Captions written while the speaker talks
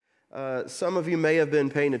Some of you may have been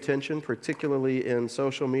paying attention, particularly in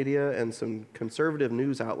social media, and some conservative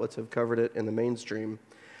news outlets have covered it in the mainstream.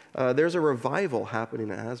 There's a revival happening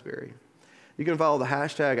in Asbury. You can follow the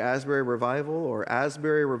hashtag Asbury Revival or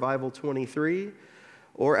Asbury Revival 23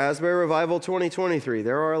 or Asbury Revival 2023.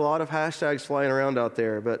 There are a lot of hashtags flying around out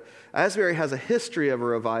there, but Asbury has a history of a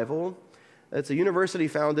revival. It's a university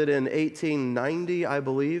founded in 1890, I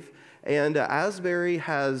believe, and Asbury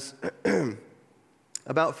has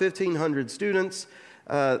about 1,500 students.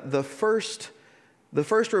 The first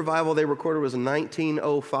revival they recorded was in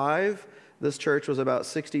 1905. This church was about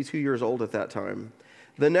 62 years old at that time.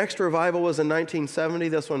 The next revival was in 1970.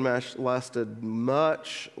 This one lasted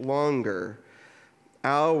much longer.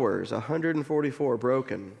 Hours, 144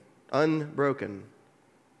 unbroken.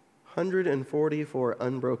 144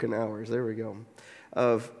 unbroken hours, there we go,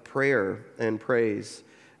 of prayer and praise.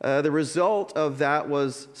 The result of that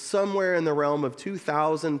was somewhere in the realm of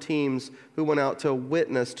 2,000 teams who went out to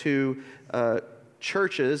witness to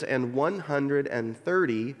churches and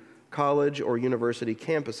 130 college or university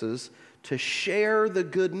campuses to share the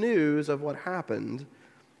good news of what happened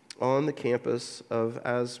on the campus of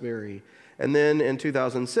Asbury. And then in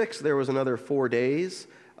 2006, there was another 4 days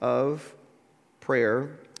of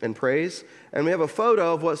prayer and praise. And we have a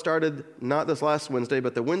photo of what started not this last Wednesday,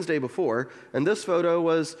 but the Wednesday before. And this photo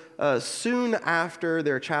was soon after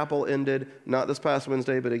their chapel ended, not this past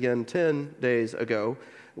Wednesday, but again 10 days ago,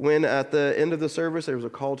 when at the end of the service there was a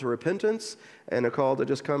call to repentance and a call to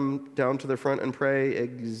just come down to the front and pray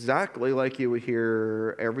exactly like you would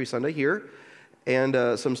hear every Sunday here. And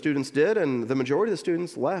some students did, and the majority of the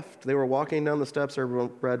students left. They were walking down the steps. I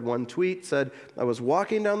read one tweet, said, I was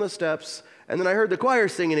walking down the steps, and then I heard the choir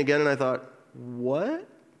singing again, and I thought, what?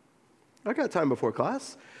 I got time before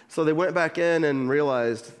class. So they went back in and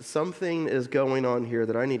realized something is going on here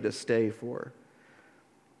that I need to stay for.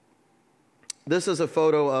 This is a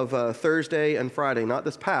photo of Thursday and Friday, not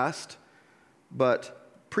this past, but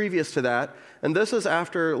previous to that. And this is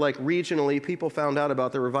after, regionally, people found out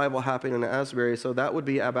about the revival happening in Asbury, so that would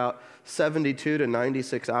be about 72 to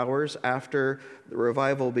 96 hours after the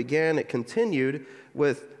revival began. It continued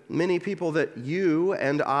with many people that you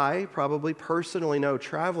and I probably personally know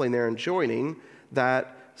traveling there and joining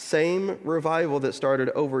that same revival that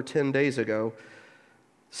started over 10 days ago.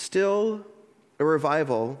 Still a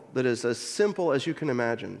revival that is as simple as you can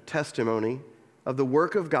imagine, testimony of the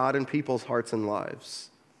work of God in people's hearts and lives.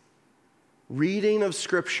 Reading of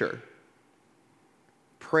Scripture,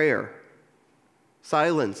 prayer,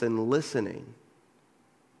 silence and listening,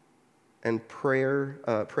 and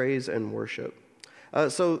praise and worship.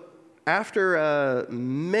 So after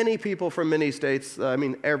many people from many states,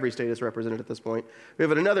 every state is represented at this point, we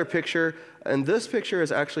have another picture, and this picture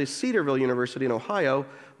is actually Cedarville University in Ohio,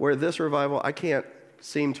 where this revival, I can't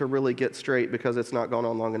seem to really get straight because it's not gone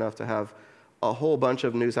on long enough to have a whole bunch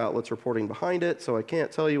of news outlets reporting behind it, so I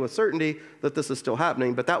can't tell you with certainty that this is still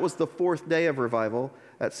happening, but that was the 4th day of revival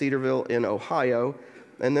at Cedarville in Ohio.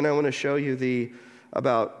 And then I want to show you the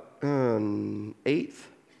about 8th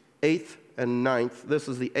and 9th. This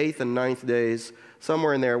is the 8th and 9th days,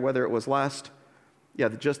 somewhere in there, whether it was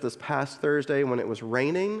just this past Thursday when it was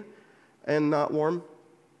raining and not warm,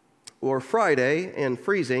 or Friday and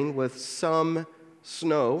freezing with some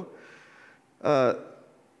snow.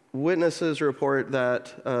 Witnesses report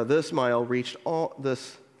that this line reached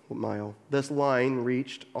almost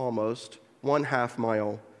 1/2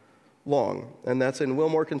 mile long. And that's in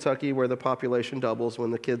Wilmore, Kentucky, where the population doubles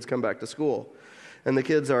when the kids come back to school. And the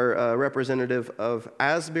kids are representative of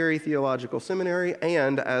Asbury Theological Seminary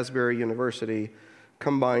and Asbury University,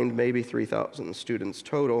 combined maybe 3,000 students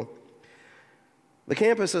total. The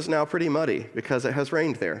campus is now pretty muddy because it has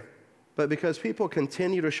rained there. But because people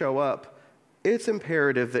continue to show up, it's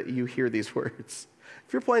imperative that you hear these words.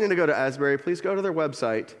 If you're planning to go to Asbury, please go to their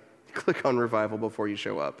website, click on Revival before you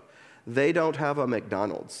show up. They don't have a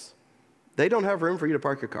McDonald's. They don't have room for you to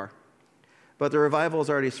park your car. But the revival is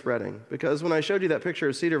already spreading. Because when I showed you that picture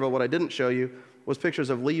of Cedarville, what I didn't show you was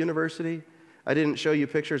pictures of Lee University. I didn't show you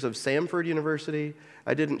pictures of Samford University.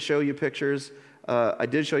 I didn't show you pictures. I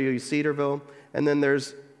did show you Cedarville. And then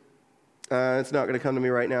there's, it's not going to come to me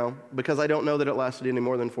right now, because I don't know that it lasted any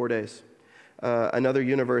more than 4 days. Another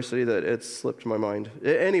university that it slipped my mind.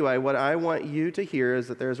 Anyway, what I want you to hear is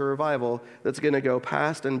that there's a revival that's going to go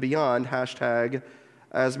past and beyond hashtag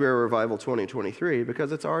Asbury Revival 2023,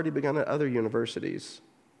 because it's already begun at other universities.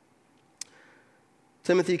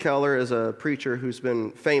 Timothy Keller is a preacher who's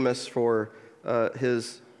been famous for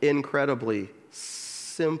his incredibly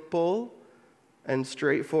simple and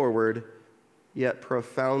straightforward, yet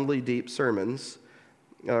profoundly deep sermons.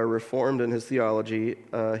 reformed in his theology,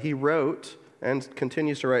 he wrote and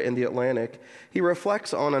continues to write in The Atlantic. He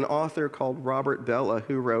reflects on an author called Robert Bellah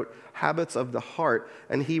who wrote Habits of the Heart,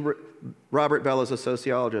 and Robert Bellah is a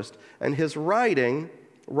sociologist, and his writing,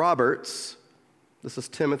 Robert's, this is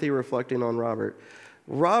Timothy reflecting on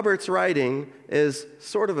Robert's writing is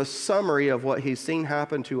sort of a summary of what he's seen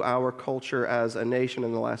happen to our culture as a nation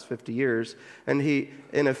in the last 50 years. And he,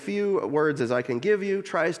 in a few words as I can give you,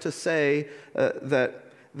 tries to say that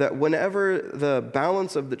whenever the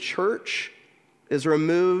balance of the church is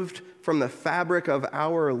removed from the fabric of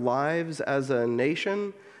our lives as a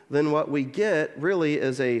nation, then what we get really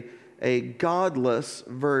is a godless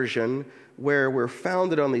version where we're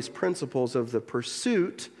founded on these principles of the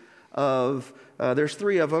pursuit of, there's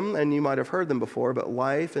three of them, and you might have heard them before, but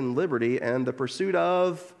life and liberty and the pursuit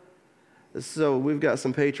of. So we've got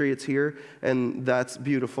some patriots here, and that's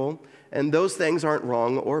beautiful. And those things aren't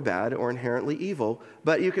wrong or bad or inherently evil,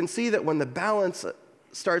 but you can see that when the balance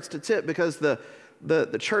starts to tip because the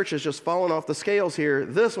church has just fallen off the scales here,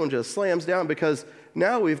 this one just slams down because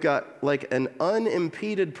now we've got like an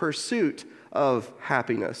unimpeded pursuit of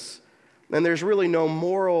happiness. And there's really no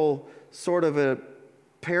moral sort of a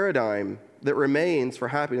paradigm that remains for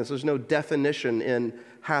happiness. There's no definition in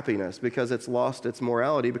happiness because it's lost its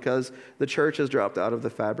morality because the church has dropped out of the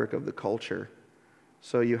fabric of the culture.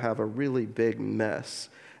 So you have a really big mess.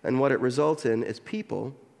 And what it results in is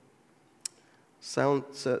people, just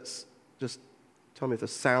tell me if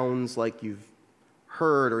this sounds like you've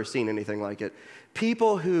heard or seen anything like it.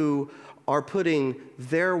 People who are putting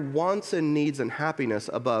their wants and needs and happiness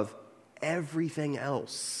above everything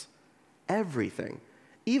else. Everything.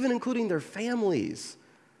 Even including their families.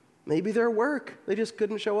 Maybe their work. They just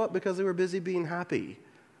couldn't show up because they were busy being happy.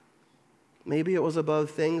 Maybe it was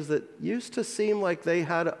above things that used to seem like they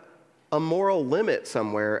had a moral limit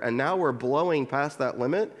somewhere, and now we're blowing past that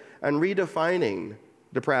limit and redefining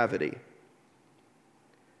depravity.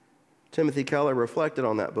 Timothy Keller reflected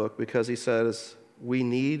on that book because he says, we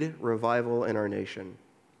need revival in our nation.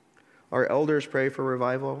 Our elders pray for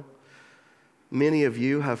revival. Many of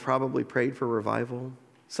you have probably prayed for revival.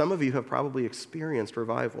 Some of you have probably experienced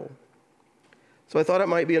revival. So I thought it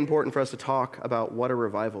might be important for us to talk about what a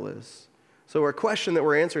revival is. So our question that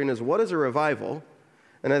we're answering is, what is a revival?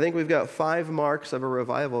 And I think we've got 5 marks of a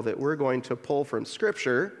revival that we're going to pull from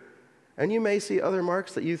Scripture. And you may see other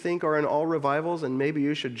marks that you think are in all revivals, and maybe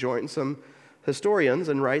you should join some historians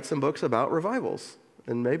and write some books about revivals.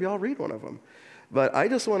 And maybe I'll read one of them. But I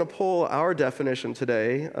just want to pull our definition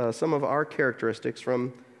today, some of our characteristics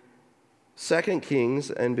from 2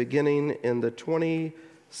 Kings and beginning in the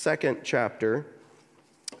 22nd chapter.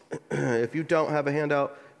 If you don't have a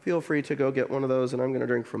handout, feel free to go get one of those, and I'm going to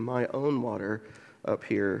drink from my own water up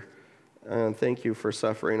here. And thank you for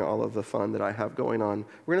suffering all of the fun that I have going on.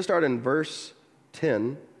 We're going to start in verse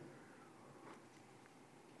 10.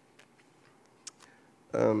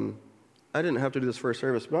 I didn't have to do this first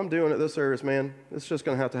service, but I'm doing it this service, man. It's just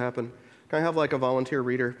going to have to happen. Can I have like a volunteer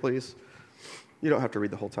reader, please? You don't have to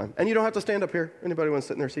read the whole time. And you don't have to stand up here. Anybody want to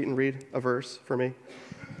sit in their seat and read a verse for me?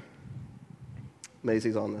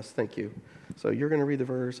 Maisie's on this. Thank you. So you're going to read the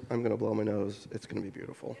verse. I'm going to blow my nose. It's going to be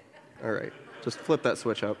beautiful. All right. Just flip that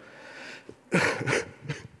switch up.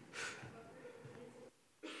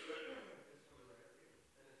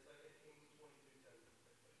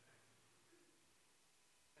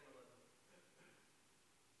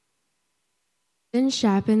 Then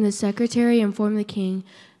Shaphan the secretary informed the king,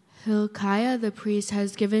 Hilkiah the priest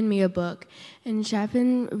has given me a book. And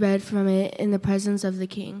Shaphan read from it in the presence of the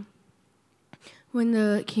king. When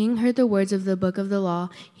the king heard the words of the book of the law,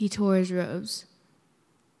 he tore his robes.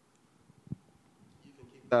 You can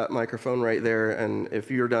keep that microphone right there, and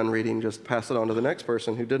if you're done reading, just pass it on to the next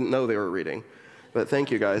person who didn't know they were reading. But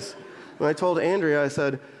thank you, guys. When I told Andrea, I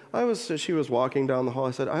said, she was walking down the hall,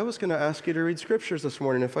 I said, I was going to ask you to read scriptures this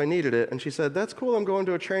morning if I needed it. And she said, that's cool, I'm going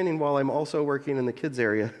to a training while I'm also working in the kids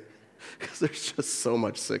area. Because there's just so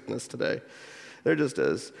much sickness today. There just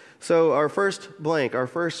is. So our first blank, our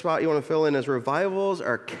first spot you want to fill in is revivals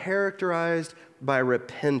are characterized by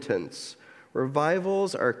repentance.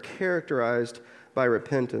 Revivals are characterized by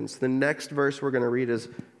repentance. The next verse we're going to read is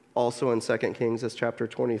also in 2 Kings, it's chapter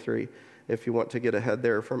 23, if you want to get ahead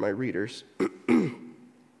there for my readers.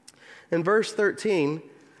 In verse 13,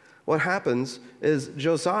 what happens is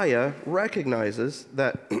Josiah recognizes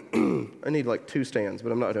that, I need like 2 stands,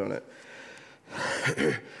 but I'm not doing it.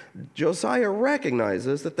 Josiah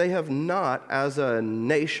recognizes that they have not, as a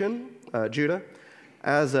nation, Judah,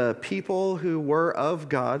 as a people who were of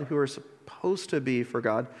God, who are supposed to be for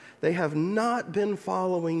God. They have not been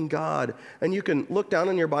following God. And you can look down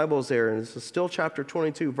in your Bibles there, and this is still chapter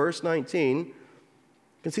 22, verse 19. You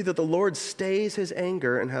can see that the Lord stays his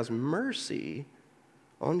anger and has mercy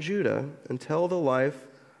on Judah until the life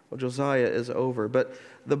of Josiah is over. But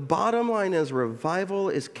the bottom line is revival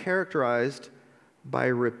is characterized by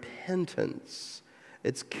repentance.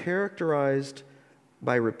 It's characterized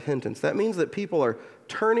by repentance. That means that people are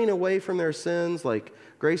turning away from their sins, like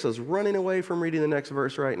Grace is running away from reading the next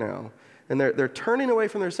verse right now. And they're turning away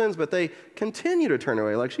from their sins, but they continue to turn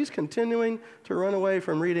away. Like she's continuing to run away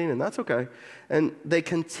from reading, and that's okay. And they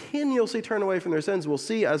continuously turn away from their sins. We'll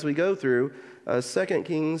see as we go through 2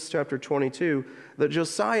 Kings chapter 22 that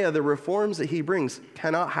Josiah, the reforms that he brings,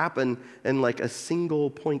 cannot happen in like a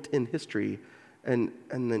single point in history. And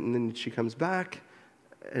then she comes back,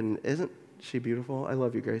 and isn't she beautiful? I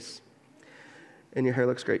love you, Grace. And your hair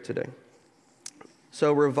looks great today.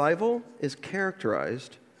 So revival is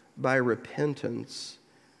characterized by repentance.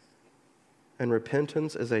 And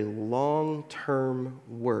repentance is a long-term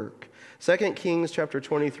work. 2 Kings chapter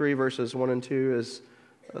 23, verses 1 and 2. Is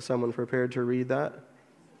someone prepared to read that?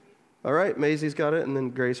 All right, Maisie's got it. And then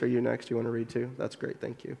Grace, are you next? You want to read too? That's great.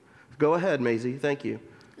 Thank you. Go ahead, Maisie. Thank you.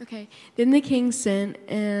 Okay. Then the king sent,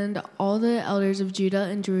 and all the elders of Judah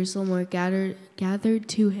and Jerusalem were gathered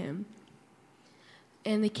to him.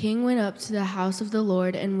 And the king went up to the house of the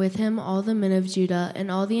Lord, and with him all the men of Judah, and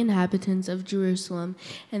all the inhabitants of Jerusalem,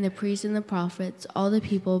 and the priests and the prophets, all the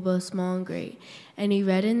people, both small and great. And he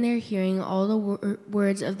read in their hearing all the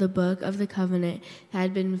words of the book of the covenant that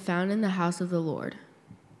had been found in the house of the Lord.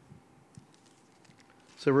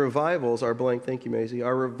 So revivals are blank. Thank you, Maisie.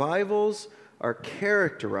 Our revivals are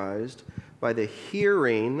characterized by the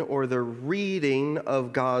hearing or the reading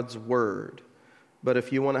of God's word. But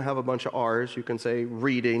if you want to have a bunch of R's, you can say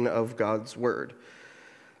reading of God's word.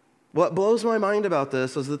 What blows my mind about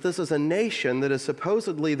this is that this is a nation that is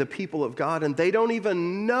supposedly the people of God, and they don't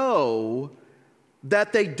even know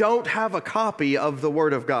that they don't have a copy of the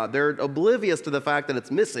word of God. They're oblivious to the fact that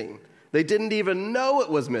it's missing. They didn't even know it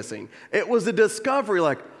was missing. It was a discovery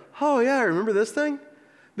like, oh yeah, I remember this thing?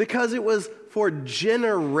 Because it was for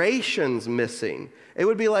generations missing. It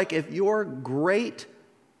would be like if your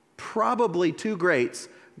probably two greats,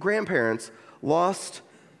 grandparents, lost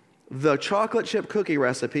the chocolate chip cookie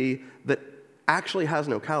recipe that actually has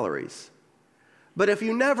no calories. But if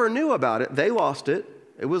you never knew about it, they lost it,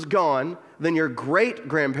 it was gone, then your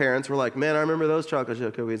great-grandparents were like, man, I remember those chocolate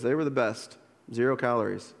chip cookies, they were the best, 0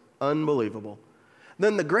 calories, unbelievable.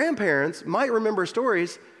 Then the grandparents might remember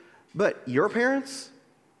stories, but your parents,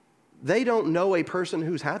 they don't know a person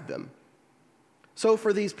who's had them. So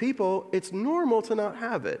for these people, it's normal to not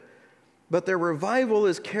have it. But their revival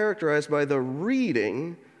is characterized by the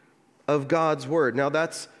reading of God's word. Now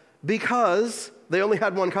that's because they only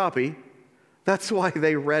had one copy. That's why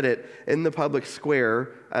they read it in the public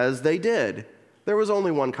square as they did. There was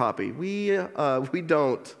only one copy. We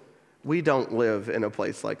don't live in a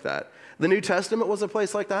place like that. The New Testament was a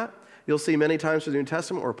place like that. You'll see many times through the New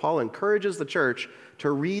Testament where Paul encourages the church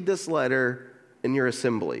to read this letter in your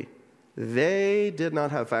assembly. They did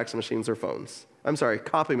not have fax machines or phones.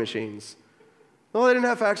 Copy machines. Well, they didn't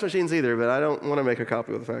have fax machines either, but I don't want to make a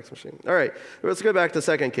copy with a fax machine. All right, let's go back to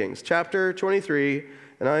 2 Kings, chapter 23,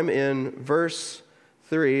 and I'm in verse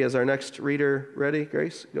 3 as our next reader. Ready,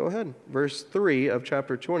 Grace? Go ahead. Verse 3 of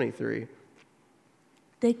chapter 23.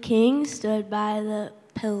 The king stood by the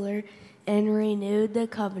pillar and renewed the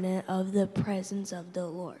covenant of the presence of the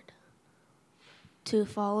Lord, to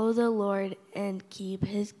follow the Lord and keep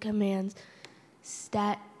his commands,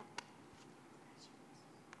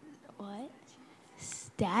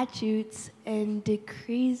 statutes and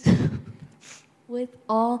decrees with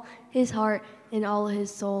all his heart and all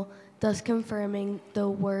his soul, thus confirming the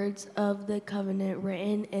words of the covenant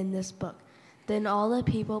written in this book. Then all the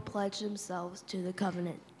people pledged themselves to the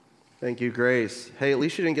covenant. Thank you, Grace. Hey, at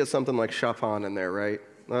least you didn't get something like Chopin in there, right?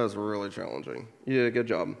 That was really challenging. You did a good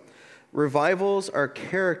job. Revivals are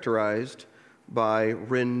characterized by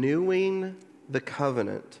renewing the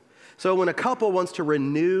covenant. So when a couple wants to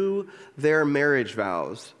renew their marriage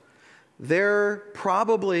vows, they're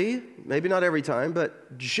probably, maybe not every time,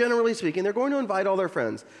 but generally speaking, they're going to invite all their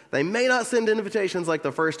friends. They may not send invitations like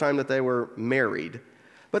the first time that they were married,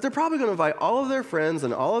 but they're probably going to invite all of their friends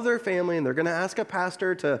and all of their family, and they're going to ask a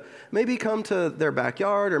pastor to maybe come to their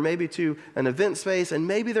backyard or maybe to an event space, and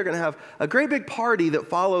maybe they're going to have a great big party that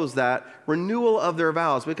follows that renewal of their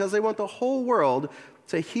vows because they want the whole world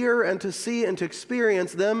to hear and to see and to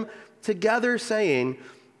experience them together saying,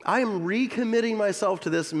 I am recommitting myself to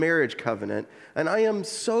this marriage covenant, and I am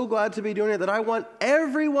so glad to be doing it that I want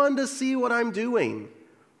everyone to see what I'm doing.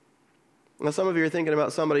 Now, some of you are thinking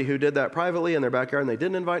about somebody who did that privately in their backyard and they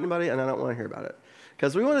didn't invite anybody, and I don't want to hear about it.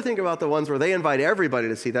 Because we want to think about the ones where they invite everybody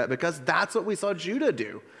to see that, because that's what we saw Judah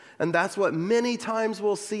do. And that's what many times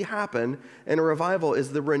we'll see happen in a revival,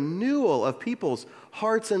 is the renewal of people's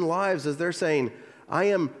hearts and lives as they're saying, I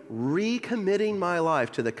am recommitting my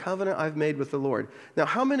life to the covenant I've made with the Lord. Now,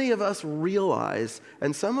 how many of us realize,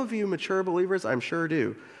 and some of you mature believers I'm sure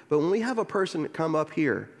do, but when we have a person come up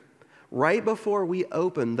here, right before we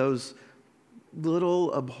open those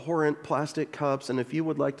little abhorrent plastic cups, and if you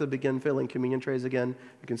would like to begin filling communion trays again,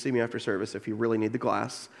 you can see me after service if you really need the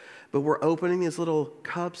glass. But we're opening these little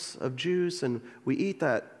cups of juice, and we eat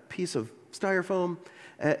that piece of styrofoam.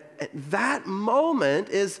 That moment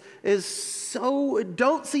is so,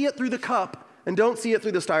 don't see it through the cup and don't see it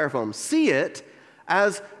through the styrofoam. See it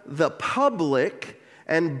as the public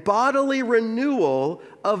and bodily renewal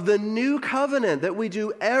of the new covenant that we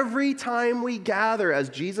do every time we gather as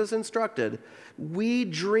Jesus instructed. We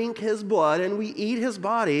drink his blood and we eat his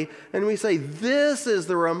body, and we say, this is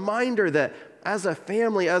the reminder that as a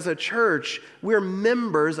family, as a church, we're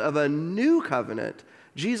members of a new covenant.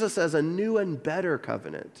 Jesus says a new and better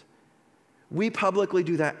covenant. We publicly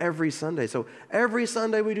do that every Sunday. So every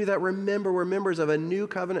Sunday we do that. Remember, we're members of a new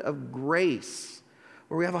covenant of grace,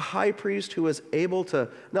 where we have a high priest who is able to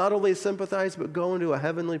not only sympathize, but go into a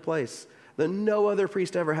heavenly place that no other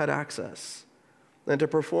priest ever had access, and to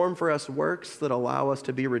perform for us works that allow us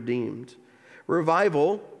to be redeemed.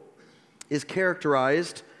 Revival is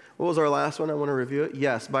characterized, what was our last one? I want to review it.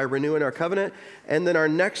 Yes, by renewing our covenant. And then our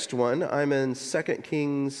next one, I'm in 2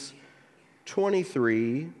 Kings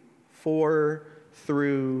 23, 4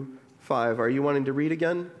 through 5. Are you wanting to read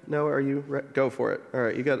again? No, are you? Go for it. All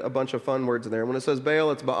right, you got a bunch of fun words in there. When it says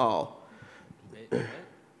Baal, it's Baal.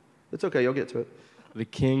 It's okay, you'll get to it. The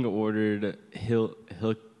king ordered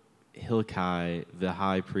Hilkiah, the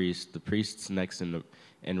high priest, the priests next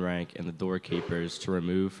in rank, and the doorkeepers to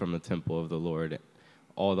remove from the temple of the Lord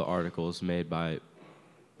all the articles made by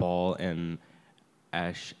Baal and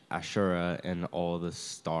Asherah and all the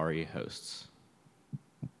starry hosts.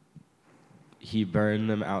 He burned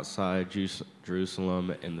them outside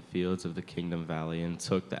Jerusalem in the fields of the Kingdom Valley and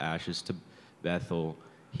took the ashes to Bethel.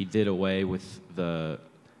 He did away with the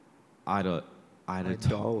idolatrous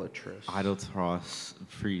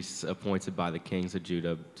priests appointed by the kings of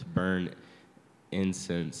Judah to burn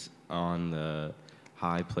incense on the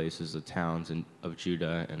high places of towns of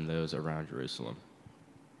Judah and those around Jerusalem.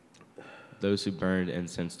 Those who burned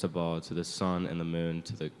incense to Baal, to the sun and the moon,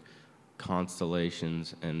 to the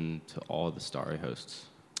constellations, and to all the starry hosts.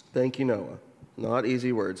 Thank you, Noah. Not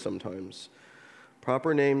easy words sometimes.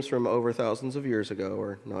 Proper names from over thousands of years ago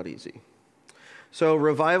are not easy. So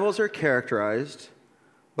revivals are characterized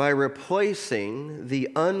by replacing the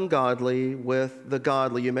ungodly with the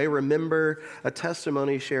godly. You may remember a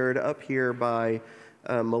testimony shared up here by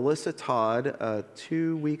Melissa Todd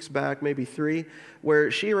 2 weeks back, maybe 3, where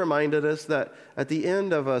she reminded us that at the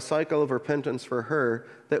end of a cycle of repentance for her,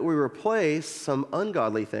 that we replace some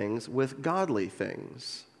ungodly things with godly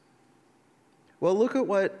things. Well, look at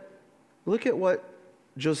what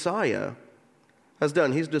Josiah has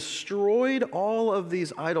done. He's destroyed all of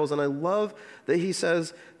these idols, and I love that he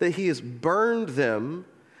says that he has burned them,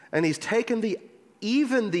 and he's taken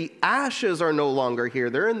even the ashes are no longer here.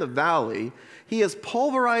 They're in the valley. He has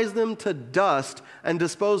pulverized them to dust and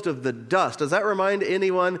disposed of the dust. Does that remind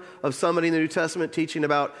anyone of somebody in the New Testament teaching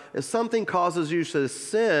about if something causes you to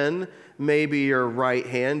sin, maybe your right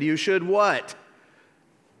hand, you should what?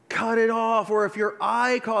 Cut it off. Or if your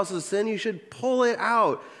eye causes sin, you should pull it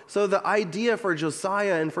out. So the idea for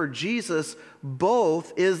Josiah and for Jesus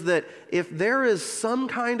both is that if there is some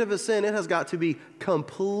kind of a sin, it has got to be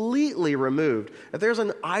completely removed. If there's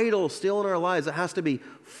an idol still in our lives, it has to be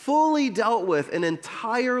fully dealt with and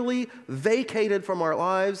entirely vacated from our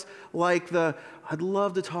lives. I'd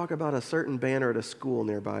love to talk about a certain banner at a school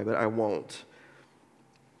nearby, but I won't.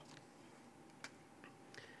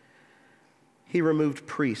 He removed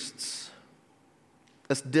priests.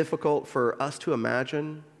 It's difficult for us to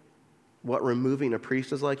imagine what removing a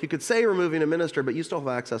priest is like. You could say removing a minister, but you still have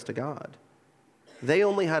access to God. They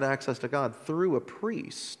only had access to God through a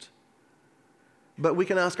priest. But we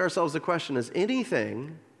can ask ourselves the question, is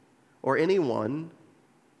anything or anyone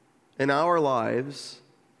in our lives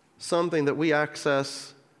something that we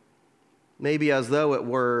access maybe as though it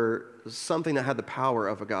were something that had the power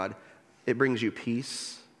of a God? It brings you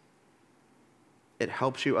peace. It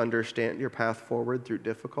helps you understand your path forward through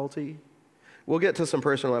difficulty. We'll get to some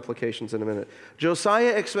personal applications in a minute.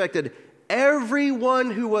 Josiah expected everyone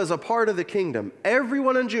who was a part of the kingdom,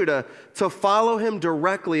 everyone in Judah, to follow him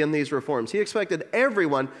directly in these reforms. He expected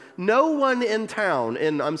everyone, no one in town,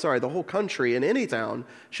 the whole country, in any town,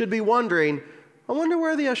 should be wondering, I wonder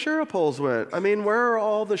where the Asherah poles went. I mean, where are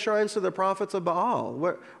all the shrines to the prophets of Baal?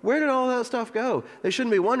 Where did all that stuff go? They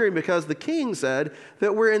shouldn't be wondering because the king said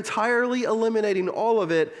that we're entirely eliminating all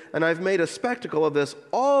of it, and I've made a spectacle of this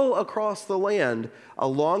all across the land, a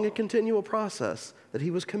long and continual process that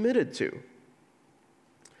he was committed to.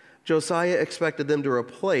 Josiah expected them to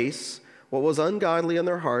replace what was ungodly in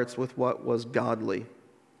their hearts with what was godly.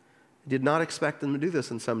 He did not expect them to do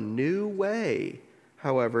this in some new way.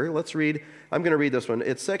 However, I'm going to read this one.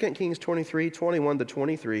 It's 2 Kings 23, 21 to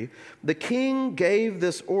 23. The king gave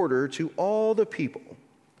this order to all the people.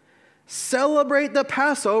 Celebrate the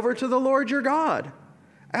Passover to the Lord your God,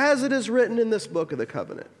 as it is written in this book of the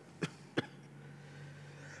covenant.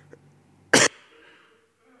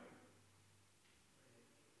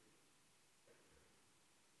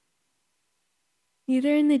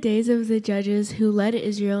 Neither in the days of the judges who led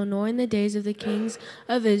Israel, nor in the days of the kings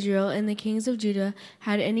of Israel and the kings of Judah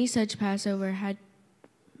had any such Passover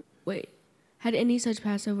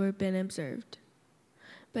been observed.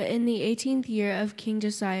 But in the 18th year of King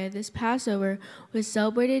Josiah, this Passover was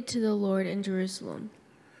celebrated to the Lord in Jerusalem.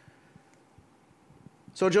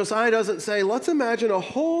 So Josiah doesn't say, let's imagine a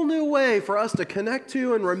whole new way for us to connect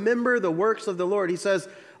to and remember the works of the Lord. He says,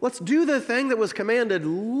 let's do the thing that was commanded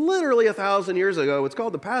literally 1,000 years ago. It's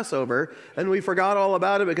called the Passover, and we forgot all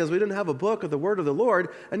about it because we didn't have a book of the word of the Lord,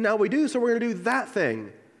 and now we do, so we're going to do that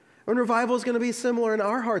thing. And revival is going to be similar in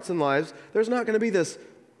our hearts and lives. There's not going to be this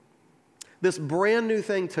brand new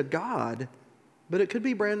thing to God, but it could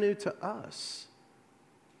be brand new to us.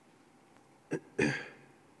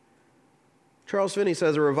 Charles Finney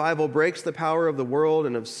says, a revival breaks the power of the world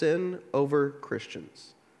and of sin over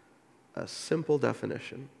Christians. A simple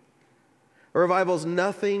definition. A revival is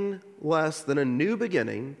nothing less than a new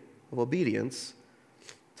beginning of obedience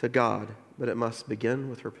to God, but it must begin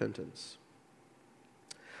with repentance.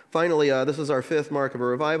 Finally, this is our fifth mark of a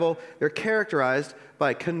revival. They're characterized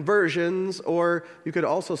by conversions, or you could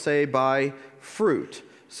also say by fruit.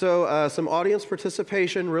 So some audience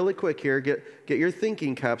participation really quick here. Get your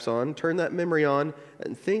thinking caps on, turn that memory on,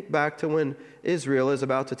 and think back to when Israel is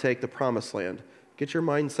about to take the promised land. Get your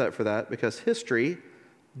mindset for that, because history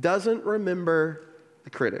doesn't remember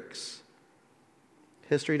the critics.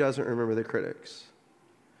 History doesn't remember the critics.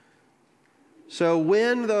 So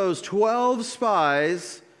when those 12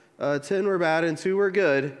 spies, 10 were bad and 2 were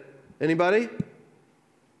good, anybody?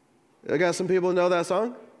 I got some people who know that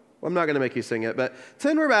song? Well, I'm not going to make you sing it, but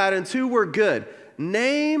 10 were bad and 2 were good.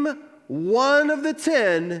 Name one of the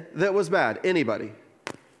 10 that was bad. Anybody?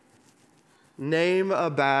 Name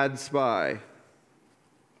a bad spy.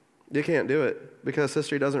 You can't do it because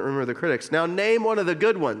history doesn't remember the critics. Now name one of the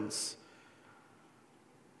good ones.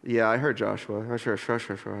 Yeah, I heard Joshua. I'm sure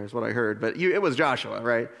is what I heard, but it was Joshua,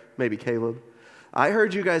 right? Maybe Caleb. I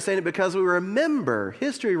heard you guys saying it because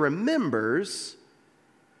history remembers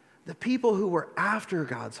the people who were after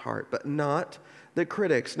God's heart, but not the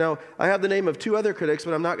critics. Now, I have the name of 2 other critics,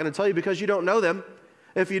 but I'm not going to tell you because you don't know them.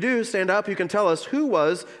 If you do, stand up. You can tell us who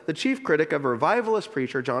was the chief critic of a revivalist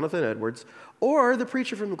preacher, Jonathan Edwards, or the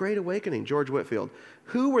preacher from the Great Awakening, George Whitefield.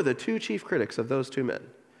 Who were the 2 chief critics of those 2 men?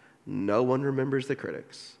 No one remembers the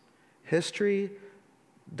critics. History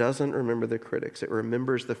doesn't remember the critics. It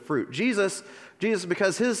remembers the fruit. Jesus,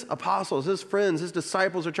 because his apostles, his friends, his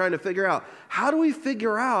disciples are trying to figure out, how do we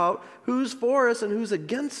figure out who's for us and who's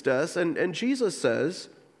against us? And Jesus says,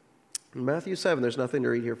 in Matthew 7, there's nothing to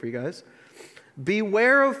read here for you guys.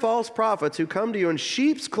 Beware of false prophets who come to you in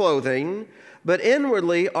sheep's clothing, but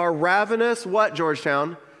inwardly are ravenous, what,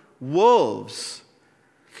 Georgetown? Wolves.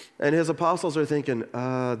 And his apostles are thinking,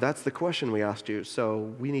 that's the question we asked you,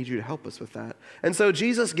 so we need you to help us with that. And so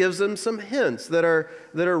Jesus gives them some hints that are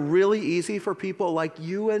really easy for people like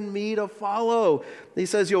you and me to follow. He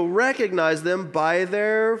says, you'll recognize them by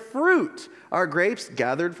their fruit. Are grapes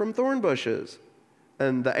gathered from thorn bushes?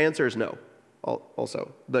 And the answer is no.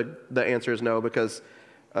 Also, the answer is no, because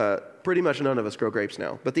pretty much none of us grow grapes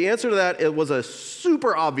now. But the answer to that, it was a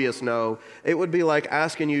super obvious no. It would be like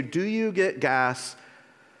asking you, do you get gas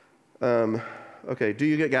Okay, do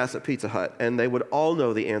you get gas at Pizza Hut? And they would all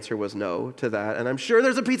know the answer was no to that. And I'm sure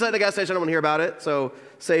there's a Pizza Hut at the gas station. I don't want to hear about it, so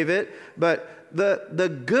save it. But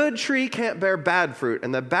the good tree can't bear bad fruit,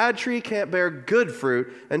 and the bad tree can't bear good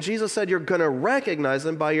fruit. And Jesus said you're going to recognize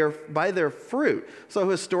them by their fruit. So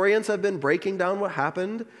historians have been breaking down what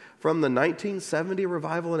happened from the 1970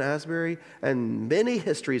 revival in Asbury, and many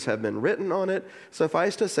histories have been written on it.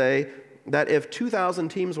 Suffice to say that if 2,000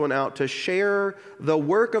 teams went out to share the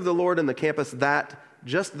work of the Lord in the campus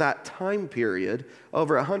just that time period,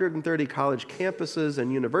 over 130 college campuses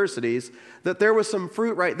and universities, that there was some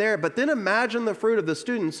fruit right there. But then imagine the fruit of the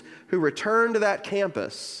students who returned to that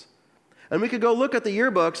campus. And we could go look at the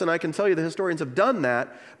yearbooks, and I can tell you the historians have done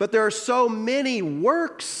that, but there are so many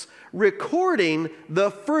works recording the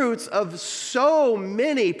fruits of so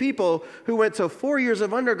many people who went to 4 years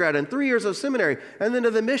of undergrad and 3 years of seminary and then to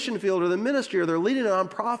the mission field or the ministry, or they're leading a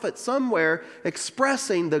nonprofit somewhere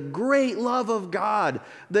expressing the great love of God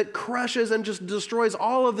that crushes and just destroys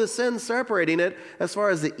all of the sin, separating it as far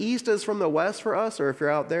as the east is from the west for us, or if you're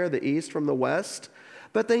out there, the east from the west.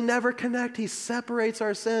 But they never connect. He separates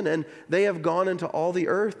our sin, and they have gone into all the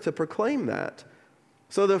earth to proclaim that.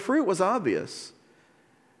 So the fruit was obvious.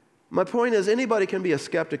 My point is, anybody can be a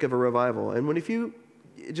skeptic of a revival. And if you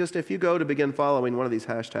go to begin following one of these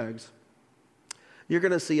hashtags, you're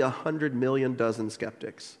going to see 100 million dozen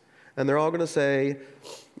skeptics. And they're all going to say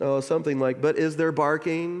something like, but is there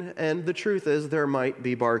barking? And the truth is, there might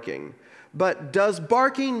be barking. But does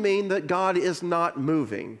barking mean that God is not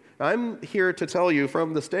moving? I'm here to tell you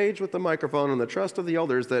from the stage with the microphone and the trust of the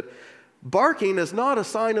elders that barking is not a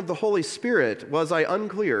sign of the Holy Spirit. Was I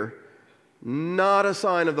unclear? Not a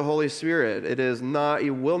sign of the Holy Spirit. It is not.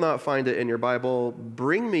 You will not find it in your Bible.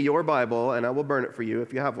 Bring me your Bible and I will burn it for you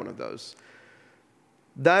if you have one of those.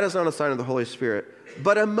 That is not a sign of the Holy Spirit.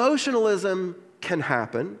 But emotionalism can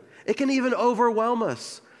happen. It can even overwhelm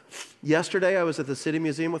us. Yesterday, I was at the City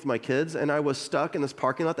Museum with my kids, and I was stuck in this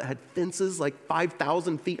parking lot that had fences like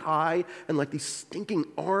 5,000 feet high and like these stinking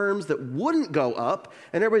arms that wouldn't go up,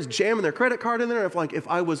 and everybody's jamming their credit card in there. And if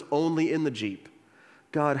I was only in the Jeep,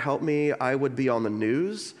 God help me, I would be on the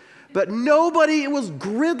news. But nobody, it was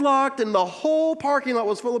gridlocked, and the whole parking lot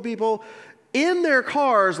was full of people in their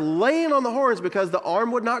cars laying on the horns because the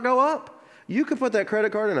arm would not go up. You could put that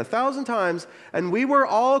credit card in 1,000 times, and we were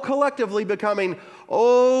all collectively becoming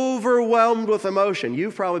overwhelmed with emotion.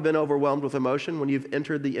 You've probably been overwhelmed with emotion when you've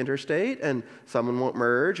entered the interstate and someone won't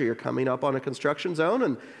merge, or you're coming up on a construction zone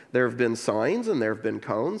and there have been signs and there have been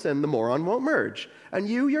cones and the moron won't merge. And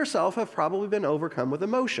you yourself have probably been overcome with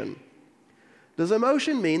emotion. Does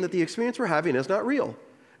emotion mean that the experience we're having is not real?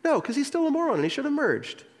 No, because he's still a moron and he should have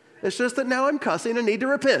merged. It's just that now I'm cussing and need to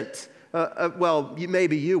repent.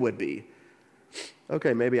 Maybe you would be.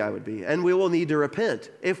 Okay, maybe I would be. And we will need to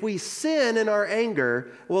repent. If we sin in our anger,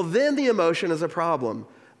 well, then the emotion is a problem.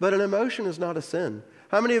 But an emotion is not a sin.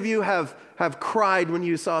 How many of you have cried when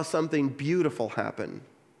you saw something beautiful happen?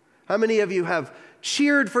 How many of you have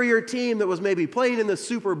cheered for your team that was maybe playing in the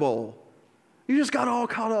Super Bowl? You just got all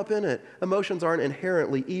caught up in it. Emotions aren't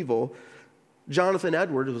inherently evil. Jonathan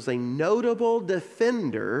Edwards was a notable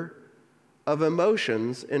defender of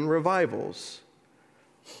emotions in revivals.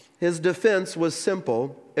 His defense was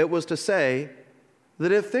simple. It was to say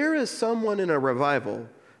that if there is someone in a revival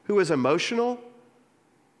who is emotional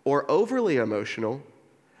or overly emotional,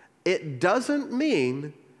 it doesn't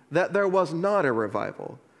mean that there was not a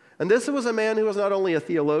revival. And this was a man who was not only a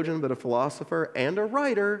theologian, but a philosopher and a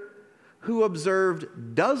writer who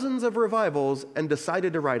observed dozens of revivals and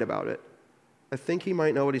decided to write about it. I think he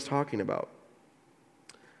might know what he's talking about.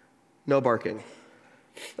 No barking.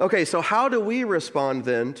 Okay, so how do we respond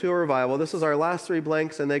then to a revival? This is our last 3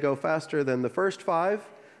 blanks, and they go faster than the first 5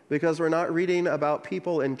 because we're not reading about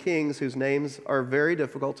people and kings whose names are very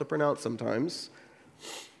difficult to pronounce sometimes.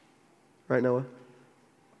 Right, Noah?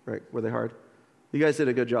 Right, were they hard? You guys did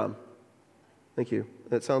a good job. Thank you.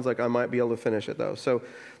 It sounds like I might be able to finish it, though. So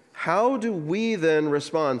how do we then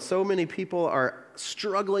respond? So many people are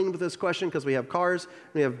struggling with this question because we have cars,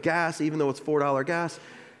 we have gas, even though it's $4 gas.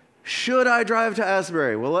 Should I drive to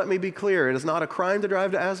Asbury? Well, let me be clear. It is not a crime to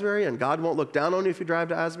drive to Asbury, and God won't look down on you if you drive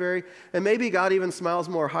to Asbury. And maybe God even smiles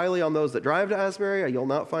more highly on those that drive to Asbury. You'll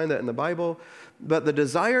not find that in the Bible. But the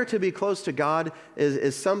desire to be close to God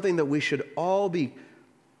is something that we should all be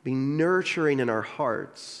nurturing in our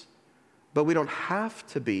hearts. But we don't have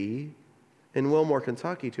to be in Wilmore,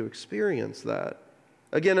 Kentucky to experience that.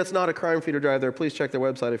 Again, it's not a crime for you to drive there. Please check their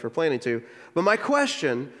website if you're planning to. But my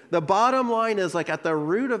question, the bottom line is like at the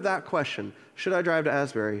root of that question, should I drive to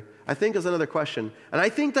Asbury? I think is another question. And I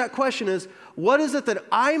think that question is, what is it that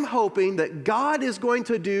I'm hoping that God is going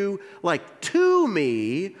to do like to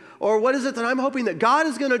me? Or what is it that I'm hoping that God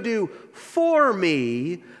is going to do for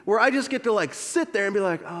me where I just get to like sit there and be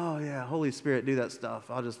like, oh yeah, Holy Spirit, do that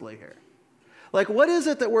stuff. I'll just lay here. Like, what is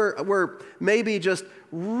it that we're maybe just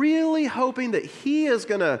really hoping that He is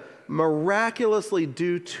going to miraculously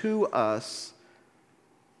do to us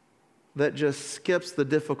that just skips the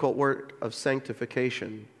difficult work of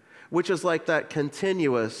sanctification, which is like that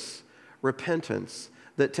continuous repentance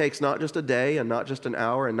that takes not just a day and not just an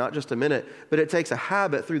hour and not just a minute, but it takes a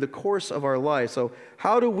habit through the course of our life. So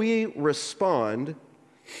how do we respond?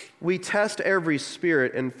 We test every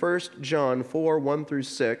spirit in 1 John 4, 1 through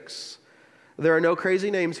 6. There are no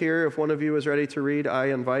crazy names here. If one of you is ready to read, I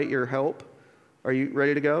invite your help. Are you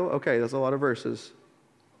ready to go? Okay, that's a lot of verses.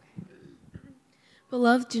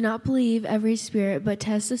 Beloved, do not believe every spirit, but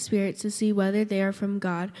test the spirits to see whether they are from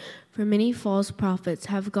God, for many false prophets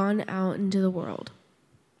have gone out into the world.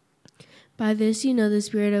 By this you know the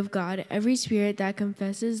Spirit of God. Every spirit that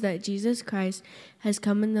confesses that Jesus Christ has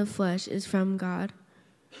come in the flesh is from God.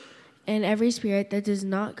 And every spirit that does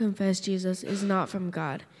not confess Jesus is not from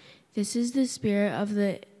God. This is the spirit of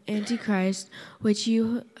the Antichrist, which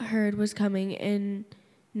you heard was coming and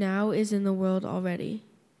now is in the world already.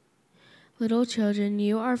 Little children,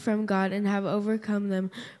 you are from God and have overcome them,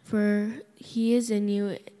 for He is in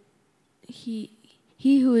you. He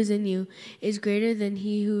who is in you is greater than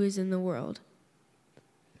he who is in the world.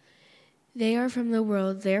 They are from the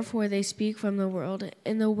world, therefore they speak from the world,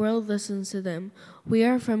 and the world listens to them. We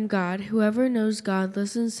are from God. Whoever knows God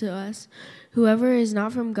listens to us. Whoever is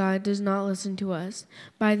not from God does not listen to us.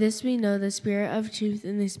 By this we know the spirit of truth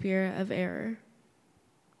and the spirit of error.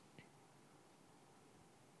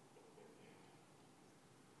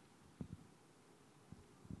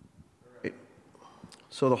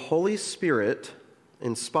 So the Holy Spirit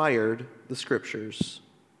inspired the Scriptures.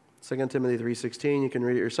 2 Timothy 3:16, you can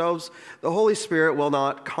read it yourselves. The Holy Spirit will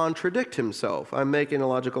not contradict Himself. I'm making a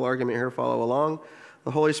logical argument here, follow along.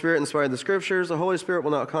 The Holy Spirit inspired the Scriptures. The Holy Spirit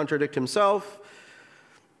will not contradict Himself.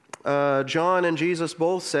 John and Jesus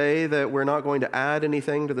both say that we're not going to add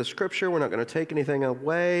anything to the Scripture. We're not going to take anything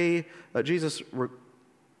away. Jesus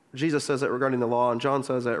says that regarding the law, and John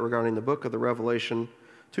says that regarding the book of the Revelation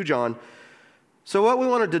to John. So what we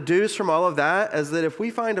want to deduce from all of that is that if we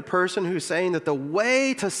find a person who's saying that the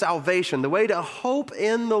way to salvation, the way to hope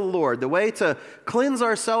in the Lord, the way to cleanse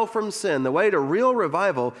ourselves from sin, the way to real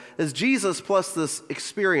revival is Jesus plus this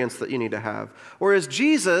experience that you need to have. Or is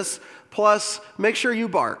Jesus plus make sure you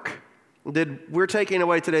bark. We're taking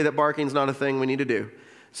away today that barking's not a thing we need to do.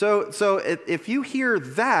 So if you hear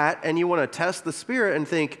that and you want to test the Spirit and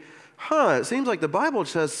think, it seems like the Bible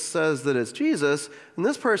says that it's Jesus, and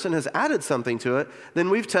this person has added something to it, then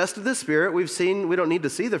we've tested the Spirit. We've seen, we don't need to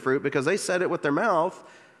see the fruit because they said it with their mouth,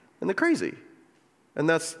 and they're crazy. And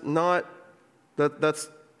that's not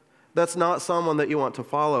someone that you want to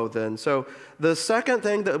follow then. So the second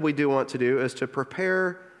thing that we do want to do is to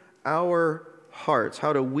prepare our hearts.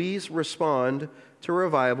 How do we respond to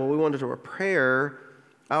revival? We wanted to prepare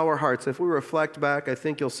our hearts. If we reflect back, I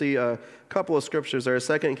think you'll see a couple of scriptures there.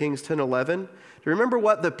 2 Kings 10:11. Do you remember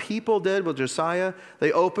what the people did with Josiah?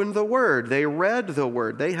 They opened the Word. They read the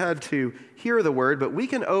Word. They had to hear the Word, but we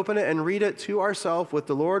can open it and read it to ourselves with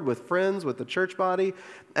the Lord, with friends, with the church body.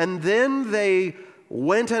 And then they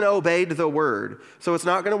went and obeyed the Word. So it's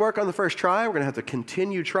not going to work on the first try. We're going to have to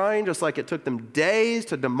continue trying, just like it took them days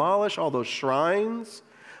to demolish all those shrines.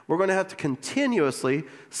 We're going to have to continuously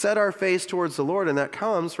set our face towards the Lord, and that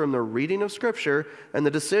comes from the reading of Scripture and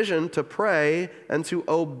the decision to pray and to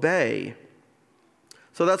obey.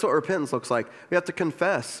 So that's what repentance looks like. We have to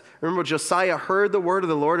confess. Remember, Josiah heard the word of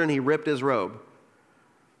the Lord and he ripped his robe.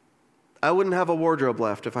 I wouldn't have a wardrobe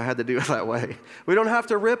left if I had to do it that way. We don't have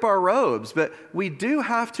to rip our robes, but we do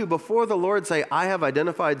have to, before the Lord, say, I have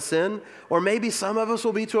identified sin. Or maybe some of us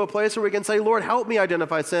will be to a place where we can say, Lord, help me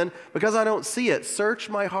identify sin because I don't see it.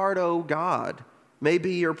 Search my heart, O God. May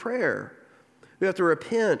be your prayer. We have to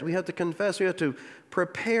repent. We have to confess. We have to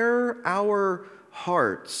prepare our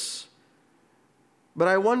hearts. But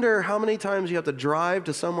I wonder how many times you have to drive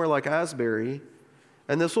to somewhere like Asbury.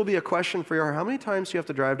 And this will be a question for your heart. How many times do you have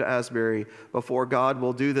to drive to Asbury before God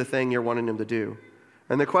will do the thing you're wanting Him to do?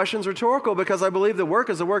 And the question's rhetorical because I believe the work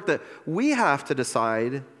is the work that we have to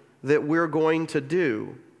decide that we're going to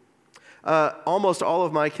do. Almost all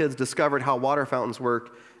of my kids discovered how water fountains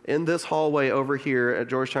work in this hallway over here at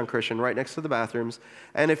Georgetown Christian, right next to the bathrooms.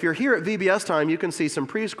 And if you're here at VBS time, you can see some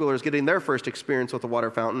preschoolers getting their first experience with the water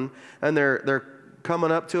fountain, and they're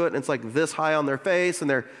coming up to it, and it's like this high on their face, and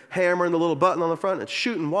they're hammering the little button on the front, and it's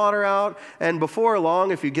shooting water out. And before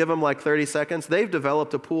long, if you give them like 30 seconds, they've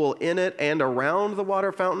developed a pool in it and around the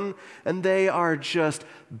water fountain, and they are just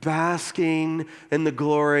basking in the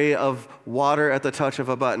glory of water at the touch of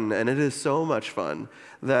a button. And it is so much fun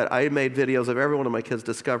that I made videos of every one of my kids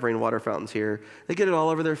discovering water fountains here. They get it all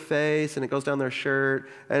over their face, and it goes down their shirt.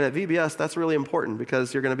 And at VBS, that's really important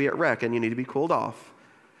because you're going to be at rec, and you need to be cooled off.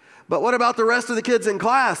 But what about the rest of the kids in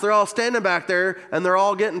class? They're all standing back there, and they're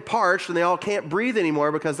all getting parched, and they all can't breathe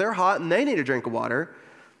anymore because they're hot, and they need a drink of water.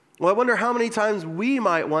 Well, I wonder how many times we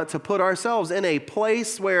might want to put ourselves in a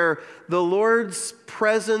place where the Lord's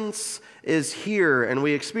presence is here, and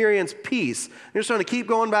we experience peace. You're just trying to keep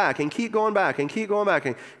going back, and keep going back, and keep going back,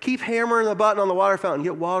 and keep hammering the button on the water fountain,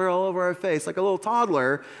 get water all over our face like a little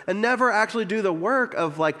toddler, and never actually do the work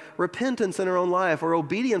of like repentance in our own life, or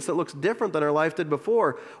obedience that looks different than our life did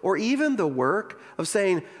before, or even the work of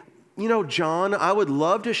saying, you know, John, I would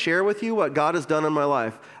love to share with you what God has done in my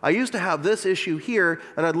life. I used to have this issue here,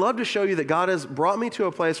 and I'd love to show you that God has brought me to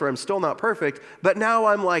a place where I'm still not perfect, but now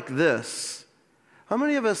I'm like this. How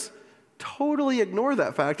many of us totally ignore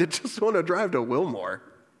that fact and just want to drive to Wilmore?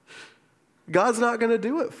 God's not going to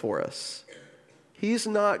do it for us. He's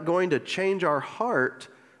not going to change our heart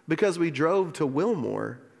because we drove to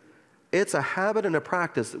Wilmore. It's a habit and a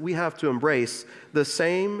practice that we have to embrace, the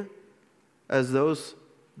same as those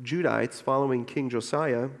Judites following King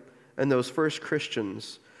Josiah and those first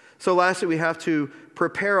Christians. So lastly, we have to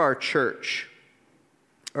prepare our church.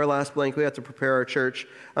 Our last blank, we have to prepare our church.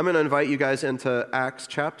 I'm going to invite you guys into Acts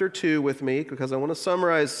chapter 2 with me because I want to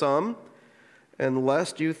summarize some. And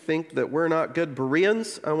lest you think that we're not good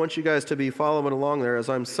Bereans, I want you guys to be following along there as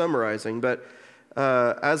I'm summarizing. But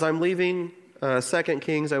as I'm leaving 2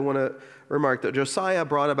 Kings, I want to remark that Josiah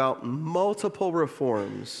brought about multiple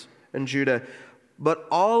reforms in Judah, but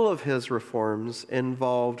all of his reforms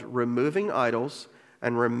involved removing idols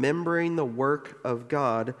and remembering the work of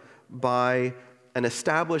God by an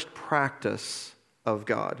established practice of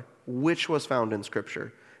God, which was found in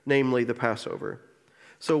Scripture, namely the Passover.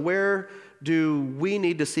 So where do we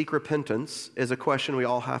need to seek repentance is a question we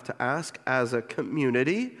all have to ask as a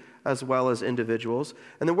community as well as individuals.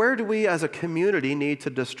 And then where do we as a community need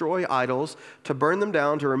to destroy idols, to burn them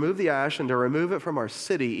down, to remove the ash, and to remove it from our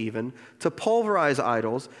city even, to pulverize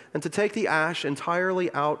idols, and to take the ash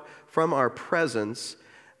entirely out from our presence.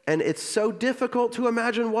 And it's so difficult to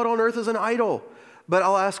imagine what on earth is an idol. But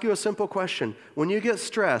I'll ask you a simple question. When you get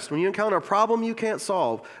stressed, when you encounter a problem you can't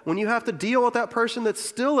solve, when you have to deal with that person that's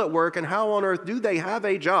still at work, and how on earth do they have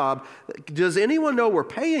a job? Does anyone know we're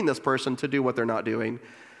paying this person to do what they're not doing?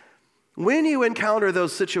 When you encounter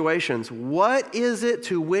those situations, what is it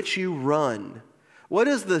to which you run? What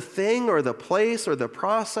is the thing or the place or the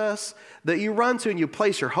process that you run to and you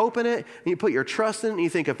place your hope in it and you put your trust in it and you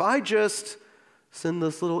think, if I just send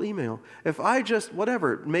this little email, if I just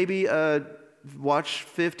whatever, maybe watch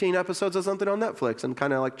 15 episodes of something on Netflix and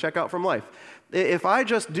kind of like check out from life. If I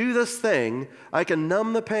just do this thing, I can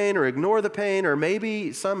numb the pain or ignore the pain or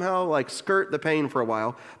maybe somehow like skirt the pain for a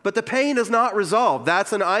while. But the pain is not resolved.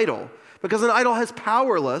 That's an idol. Because an idol has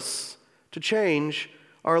powerless to change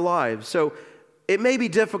our lives. So it may be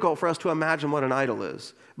difficult for us to imagine what an idol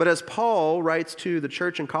is. But as Paul writes to the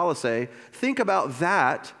church in Colossae, think about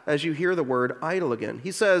that as you hear the word idol again.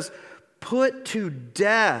 He says, put to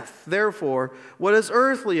death, therefore, what is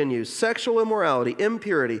earthly in you, sexual immorality,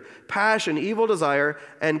 impurity, passion, evil desire,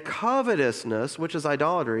 and covetousness, which is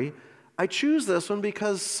idolatry. I choose this one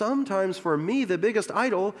because sometimes for me, the biggest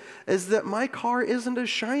idol is that my car isn't as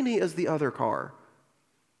shiny as the other car.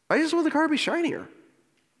 I just want the car to be shinier.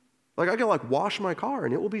 Like I can wash my car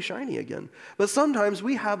and it will be shiny again. But sometimes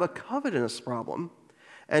we have a covetousness problem.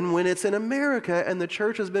 And when it's in America and the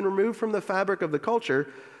church has been removed from the fabric of the culture,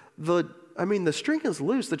 the string is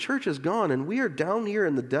loose, the church is gone, and we are down here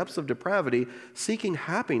in the depths of depravity seeking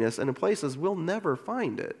happiness and in places we'll never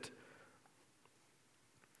find it.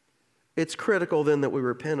 It's critical then that we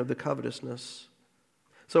repent of the covetousness.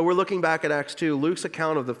 So we're looking back at Acts 2, Luke's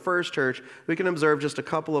account of the first church. We can observe just a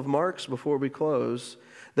couple of marks before we close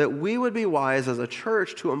that we would be wise as a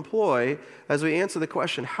church to employ as we answer the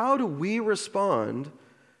question, how do we respond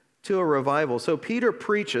to a revival? So Peter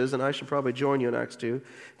preaches, and I should probably join you in Acts 2.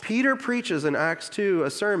 Peter preaches in Acts 2 a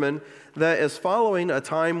sermon that is following a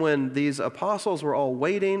time when these apostles were all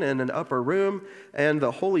waiting in an upper room, and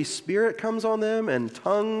the Holy Spirit comes on them, and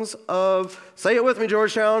tongues of, say it with me,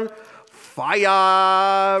 Georgetown,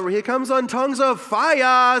 fire. He comes on tongues of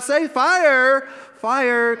fire. Say fire.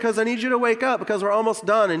 Fire, because I need you to wake up because we're almost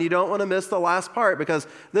done and you don't want to miss the last part because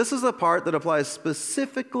this is the part that applies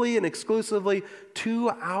specifically and exclusively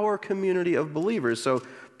to our community of believers. So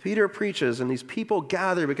Peter preaches and these people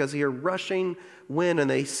gather because they hear rushing wind and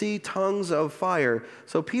they see tongues of fire.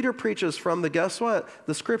 So Peter preaches from guess what?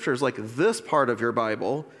 The scriptures, like this part of your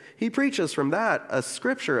Bible. He preaches from that, a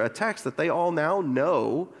scripture, a text that they all now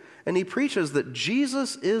know. And he preaches that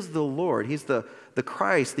Jesus is the Lord. He's the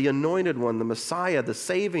Christ, the anointed one, the Messiah, the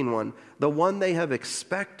saving one, the one they have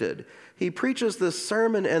expected. He preaches this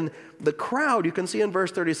sermon, and the crowd, you can see in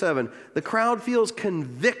verse 37, the crowd feels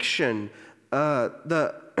conviction.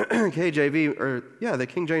 The KJV, the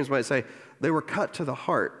King James might say, they were cut to the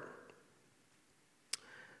heart.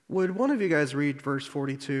 Would one of you guys read verse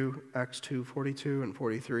 42, Acts 2, 42 and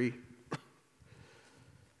 43?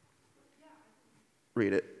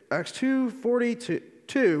 Read it. Acts 2, 42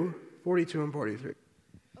 and 43.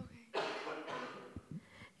 Okay.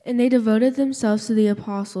 And they devoted themselves to the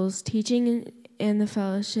apostles' teaching and the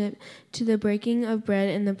fellowship, to the breaking of bread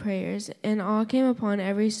and the prayers. And awe came upon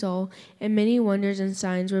every soul, and many wonders and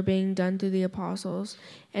signs were being done through the apostles.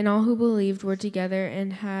 And all who believed were together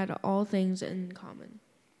and had all things in common.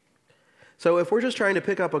 So if we're just trying to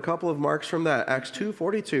pick up a couple of marks from that, Acts 2,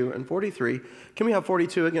 42 and 43, can we have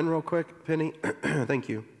 42 again real quick, Penny? Thank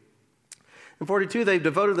you. In 42, they've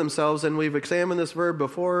devoted themselves, and we've examined this verb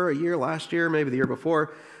before, last year, maybe the year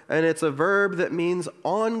before, and it's a verb that means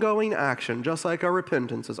ongoing action, just like our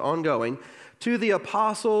repentance is ongoing, to the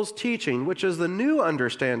apostles' teaching, which is the new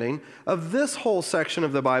understanding of this whole section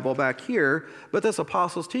of the Bible back here, but this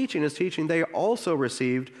apostles' teaching is teaching they also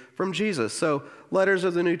received from Jesus. So letters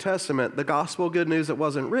of the New Testament, the gospel good news that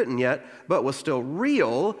wasn't written yet, but was still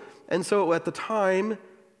real, and so at the time,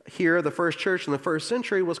 here, the first church in the first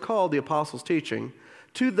century was called the apostles' teaching.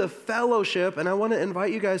 To the fellowship, and I want to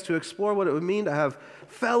invite you guys to explore what it would mean to have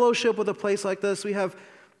fellowship with a place like this. We have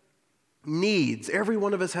needs. Every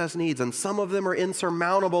one of us has needs, and some of them are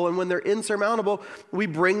insurmountable, and when they're insurmountable, we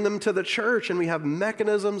bring them to the church, and we have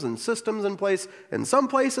mechanisms and systems in place in some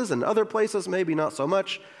places, and other places maybe not so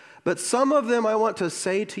much. But some of them I want to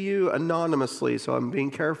say to you anonymously, so I'm being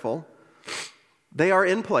careful. They are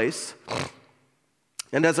in place.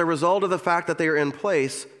 And as a result of the fact that they are in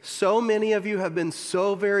place, so many of you have been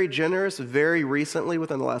so very generous very recently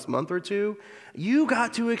within the last month or two. You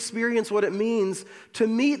got to experience what it means to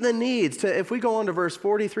meet the needs. If we go on to verse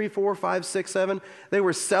 43, 4, 5, 6, 7, they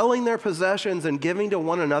were selling their possessions and giving to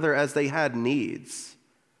one another as they had needs.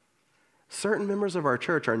 Certain members of our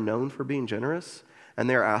church are known for being generous, and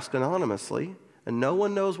they're asked anonymously, and no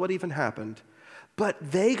one knows what even happened.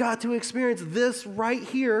 But they got to experience this right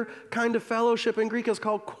here kind of fellowship. In Greek is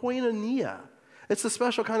called koinonia. It's a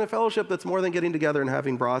special kind of fellowship that's more than getting together and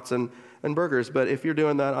having brats and burgers. But if you're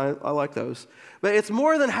doing that, I like those. But it's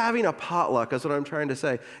more than having a potluck, is what I'm trying to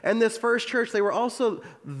say. And this first church, they were also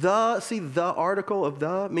the article of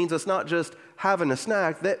the means it's not just having a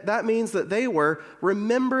snack. That means that they were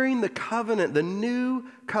remembering the covenant, the new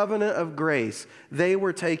covenant of grace. They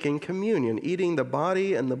were taking communion, eating the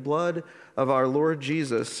body and the blood of our Lord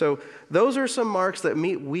Jesus. So those are some marks that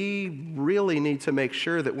we really need to make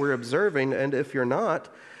sure that we're observing. And if you're not,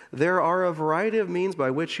 there are a variety of means by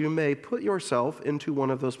which you may put yourself into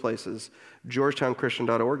one of those places.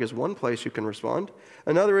 GeorgetownChristian.org is one place you can respond.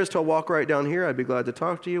 Another is to walk right down here. I'd be glad to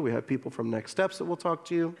talk to you. We have people from Next Steps that will talk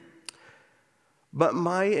to you. But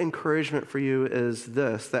my encouragement for you is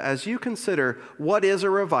this, that as you consider what is a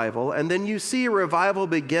revival, and then you see a revival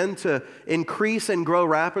begin to increase and grow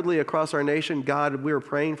rapidly across our nation, God, we were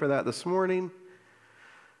praying for that this morning.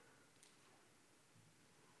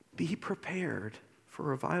 Be prepared for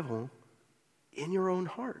revival in your own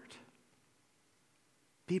heart.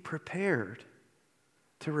 Be prepared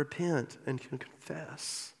to repent and to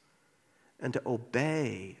confess and to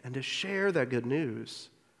obey and to share that good news.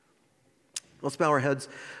 Let's bow our heads.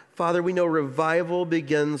 Father, we know revival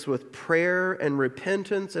begins with prayer and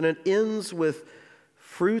repentance, and it ends with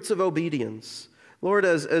fruits of obedience. Lord,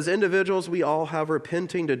 as individuals, we all have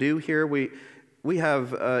repenting to do here. We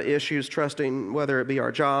have issues trusting whether it be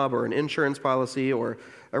our job or an insurance policy or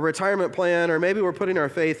a retirement plan, or maybe we're putting our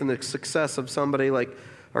faith in the success of somebody like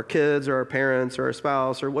our kids or our parents or our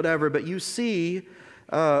spouse or whatever. But you see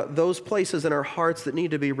those places in our hearts that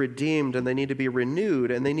need to be redeemed, and they need to be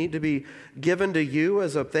renewed, and they need to be given to you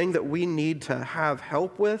as a thing that we need to have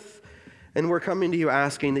help with. And we're coming to you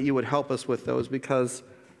asking that you would help us with those because,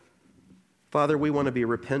 Father, we want to be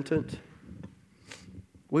repentant.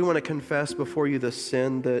 We want to confess before you the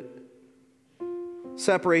sin that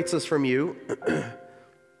separates us from you.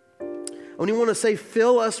 And we want to say,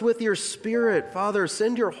 fill us with your Spirit. Father,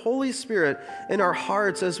 send your Holy Spirit in our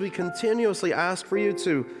hearts as we continuously ask for you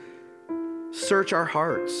to search our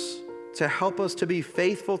hearts, to help us to be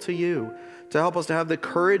faithful to you, to help us to have the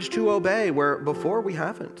courage to obey where before we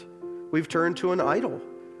haven't. We've turned to an idol.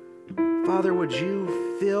 Father, would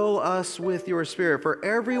you fill us with your Spirit? For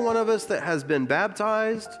every one of us that has been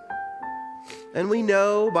baptized, and we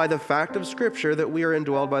know by the fact of Scripture that we are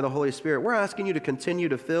indwelled by the Holy Spirit, we're asking you to continue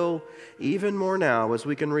to fill even more now as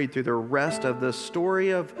we can read through the rest of the story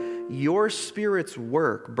of your Spirit's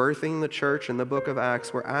work, birthing the church in the book of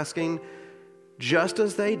Acts. We're asking, just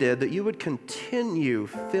as they did, that you would continue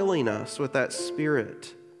filling us with that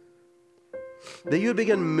Spirit, that you would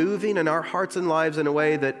begin moving in our hearts and lives in a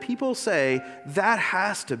way that people say, that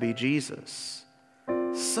has to be Jesus.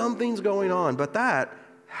 Something's going on, but that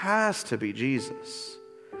has to be Jesus,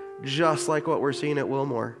 just like what we're seeing at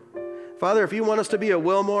Wilmore. Father, if you want us to be at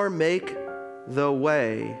Wilmore, make the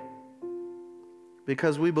way,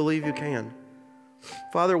 because we believe you can.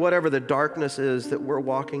 Father, whatever the darkness is that we're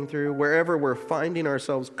walking through, wherever we're finding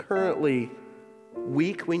ourselves currently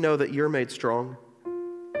weak, we know that you're made strong.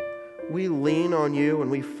 We lean on you and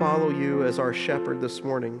we follow you as our shepherd this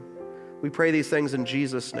morning. We pray these things in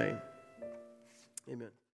Jesus' name. Amen.